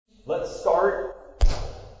Let's start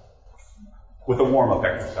with a warm-up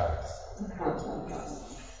exercise.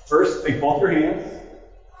 First, take both your hands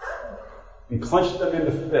and clench them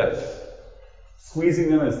into fists,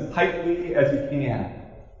 squeezing them as tightly as you can.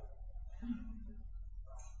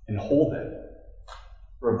 And hold it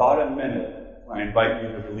for about a minute when I invite you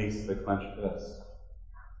to release the clenched fist.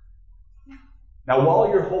 Now, while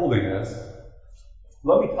you're holding this,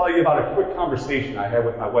 let me tell you about a quick conversation I had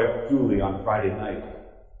with my wife, Julie, on Friday night.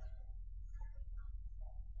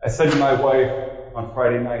 I said to my wife on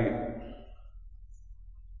Friday night,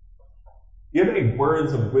 do you have any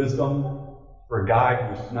words of wisdom for a guy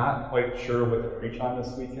who's not quite sure what to preach on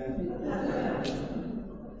this weekend?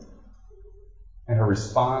 And her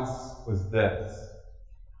response was this: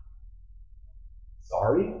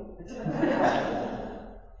 sorry?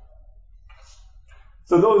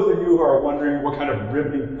 So those of you who are wondering what kind of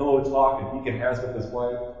riveting pillow talk a deacon has with his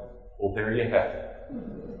wife, well, there you have it.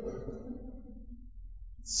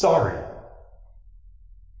 Sorry.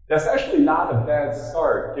 That's actually not a bad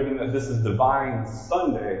start, given that this is Divine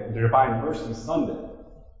Mercy Sunday.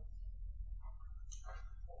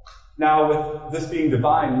 Now, with this being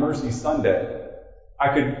Divine Mercy Sunday,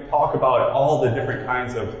 I could talk about all the different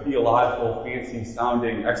kinds of theological,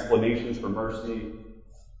 fancy-sounding explanations for mercy.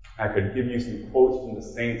 I could give you some quotes from the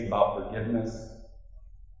saints about forgiveness.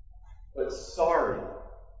 But sorry,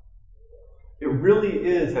 it really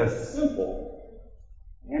is as simple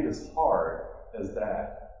and as hard as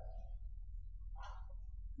that.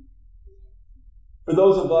 For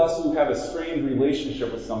those of us who have a strained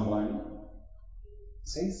relationship with someone,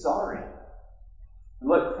 say sorry. And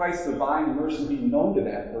let Christ's divine mercy be known to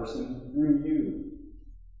that person through you.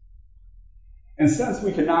 And since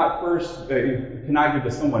we cannot give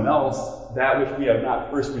to someone else that which we have not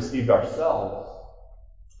first received ourselves,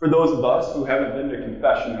 for those of us who haven't been to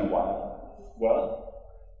confession in a while, well,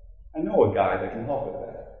 I know a guy that can help with that.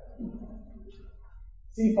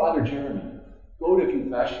 See Father Jeremy. Go to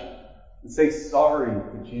confession and say sorry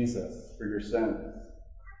to Jesus for your sins.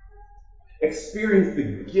 Experience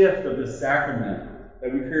the gift of the sacrament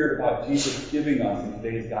that we heard about Jesus giving us in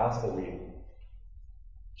today's gospel reading.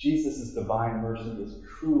 Jesus' divine mercy is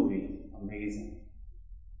truly amazing.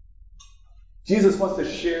 Jesus wants to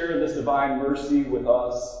share this divine mercy with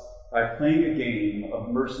us by playing a game of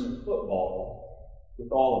mercy football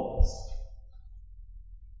with all of us.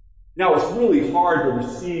 Now, it's really hard to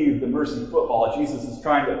receive the mercy football Jesus is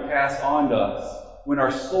trying to pass on to us when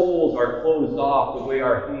our souls are closed off the way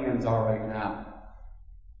our hands are right now.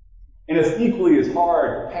 And it's equally as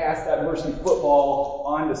hard to pass that mercy football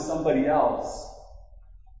on to somebody else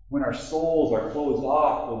when our souls are closed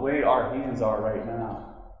off the way our hands are right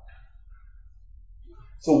now.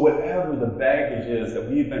 So whatever the baggage is that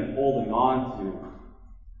we've been holding on to,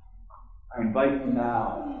 I invite you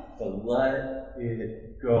now to let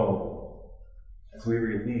it go as we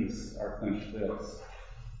release our clenched fists.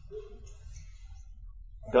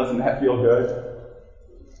 Doesn't that feel good?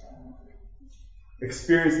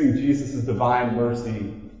 Experiencing Jesus' divine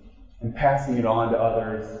mercy and passing it on to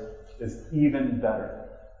others is even better.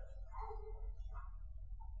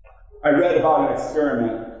 I read about an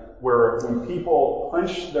experiment where when people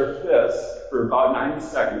clench their fists for about 90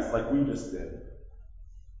 seconds, like we just did,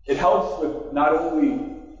 it helps with not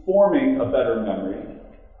only forming a better memory,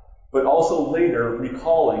 but also later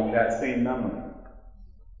recalling that same memory.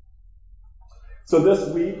 So this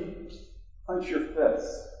week, clench your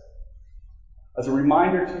fists as a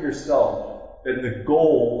reminder to yourself that the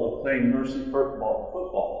goal of playing mercy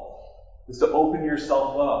football is to open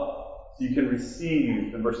yourself up so you can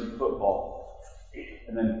receive the mercy football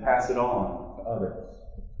and then pass it on to others.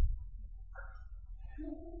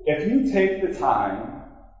 If you take the time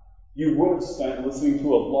you would have spent listening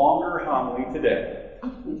to a longer homily today,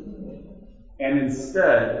 and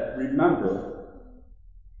instead remember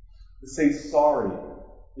to say sorry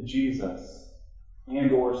to Jesus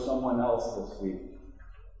and or someone else this week,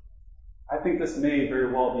 I think this may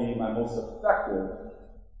very well be my most effective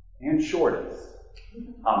and shortest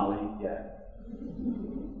homily yet.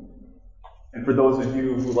 And for those of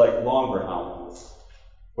you who like longer homilies,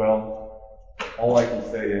 well, all I can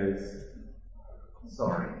say is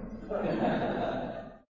sorry.